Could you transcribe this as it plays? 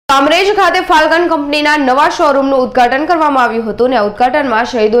કામરેજ ખાતે ફાલ્કન કંપનીના નવા શોરૂમનું ઉદ્ઘાટન કરવામાં આવ્યું હતું અને આ ઉદ્ઘાટનમાં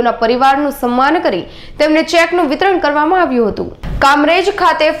શહીદોના પરિવારનું સન્માન કરી તેમને ચેકનું વિતરણ કરવામાં આવ્યું હતું। કામરેજ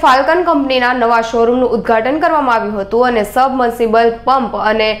ખાતે ફાલ્કન કંપનીના નવા શોરૂમનું ઉદ્ઘાટન કરવામાં આવ્યું હતું અને સબમર્સિબલ પંપ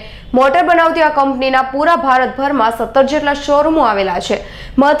અને મોટર બનાવતી આ કંપનીના પૂરા ભારતભરમાં 17 જેટલા શોરૂમો આવેલા છે।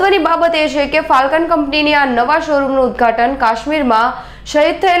 મહત્વની બાબત એ છે કે ફાલ્કન કંપનીની આ નવા શોરૂમનું ઉદ્ઘાટન કાશ્મીરમાં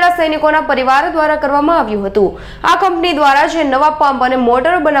શહીદ થયેલા સૈનિકોના પરિવાર દ્વારા કરવામાં આવ્યું હતું। આ કંપની દ્વારા જે નવા પંપ અને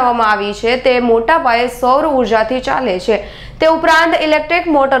મોટરો બનાવવામાં આવી છે તે મોટા પાયે સૌર ઉર્જાથી ચાલે છે। તે ઉપરાંત ઇલેક્ટ્રિક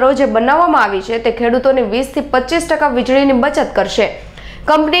મોટરો જે બનાવવામાં આવી છે તે ખેડૂતોને 20 થી 25% વીજળીની બચત કરશે।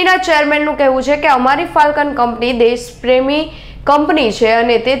 કંપનીના ચેરમેનનું કહેવું છે કે અમારી ફાલ્કન કંપની દેશપ્રેમી કંપની છે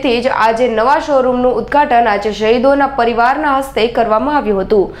અને તેથી જ આજે નવા શોરૂમનું ઉદ્ઘાટન આજે શહીદોના પરિવારના હસ્તે કરવામાં આવ્યું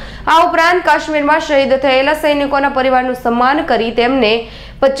હતું। આ ઉપરાંત કાશ્મીરમાં શહીદ થયેલા સૈનિકોના પરિવારનું સન્માન કરી તેમને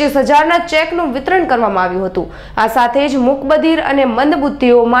 25,000ના ચેકનું વિતરણ કરવામાં આવ્યું હતું। આ સાથે જ મૂકબધિર અને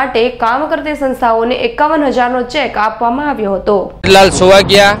મંદબુદ્ધિઓ માટે કામ કરતી સંસ્થાઓને 51,000નો ચેક આપવામાં આવ્યો હતો। લાલ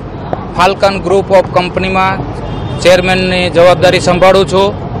સુવાગિયા ફાલ્કન ગ્રુપ ઓફ કંપનીમાં ચેરમેનની જવાબદારી સંભાળું છું।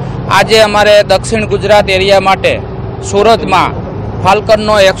 આજે અમારે દક્ષિણ ગુજરાત એરિયા માટે સુરતમાં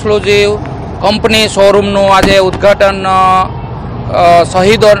ફાલ્કનનો એક્સક્લુઝિવ કંપની શોરૂમનું આજે ઉદ્ઘાટન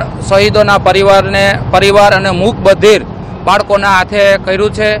શહીદોના પરિવાર અને મૂકબધિર બાળકોના હાથે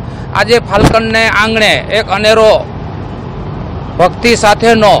કર્યું છે। આજે ફાલ્કનને આંગણે એક અનેરો ભક્તિ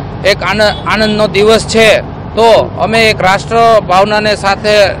સાથેનો એક આનંદનો દિવસ છે। તો અમે એક રાષ્ટ્ર ભાવનાને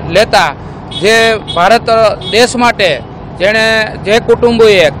સાથે લેતા જે ભારત દેશ માટે જેણે જે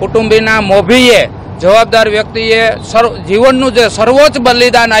કુટુંબીના મોભીએ જવાબદાર વ્યક્તિએ જીવનનું જે સર્વોચ્ચ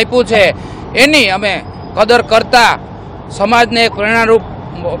બલિદાન આપ્યું છે એની અમે કદર કરતા સમાજને પ્રેરણારૂપ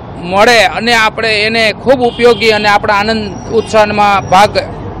મળે અને આપણે એને ખૂબ ઉપયોગી અને આપણા આનંદ ઉત્સાહમાં ભાગ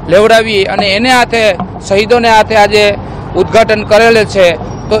લેવડાવી અને એને હાથે શહીદોને હાથે આજે ઉદ્ઘાટન કરેલ છે।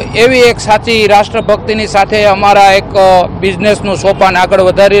 તો એવી એક સાચી રાષ્ટ્રભક્તિની સાથે અમારા એક બિઝનેસનું સોપાન આગળ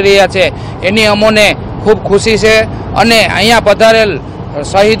વધારી રહ્યા છે એની અમોને ખૂબ ખુશી છે અને અહીંયા પધારેલ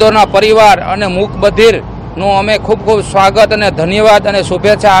શહીદોના પરિવાર અને મૂકબધિરનું અમે ખૂબ સ્વાગત અને ધન્યવાદ અને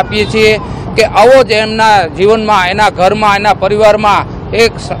શુભેચ્છા આપીએ છીએ કે આવો જ એમના જીવનમાં એના ઘરમાં એના પરિવારમાં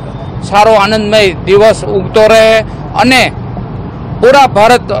એક સારો આનંદમય દિવસ ઉગતો રહે અને પૂરા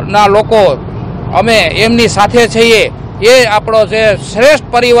ભારતના લોકો અમે એમની સાથે છીએ। એ આપણો જે શ્રેષ્ઠ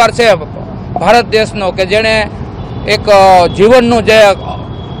પરિવાર છે ભારત દેશનો કે જેણે એક જીવનનું જે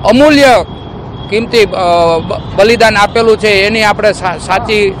અમૂલ્ય કિંમતી બલિદાન આપેલું છે એની આપણે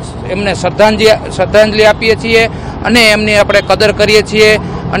સાચી એમને શ્રદ્ધાંજલિ આપીએ છીએ અને એમની આપણે કદર કરીએ છીએ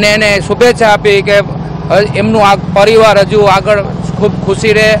અને એને શુભેચ્છા આપી કે એમનું આ પરિવાર હજુ આગળ ખૂબ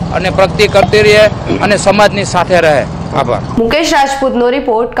ખુશી રહે અને પ્રગતિ કરતી રહે અને સમાજની સાથે રહે। આભાર। મુકેશ રાજપૂતનો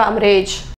રિપોર્ટ, કામરેજ।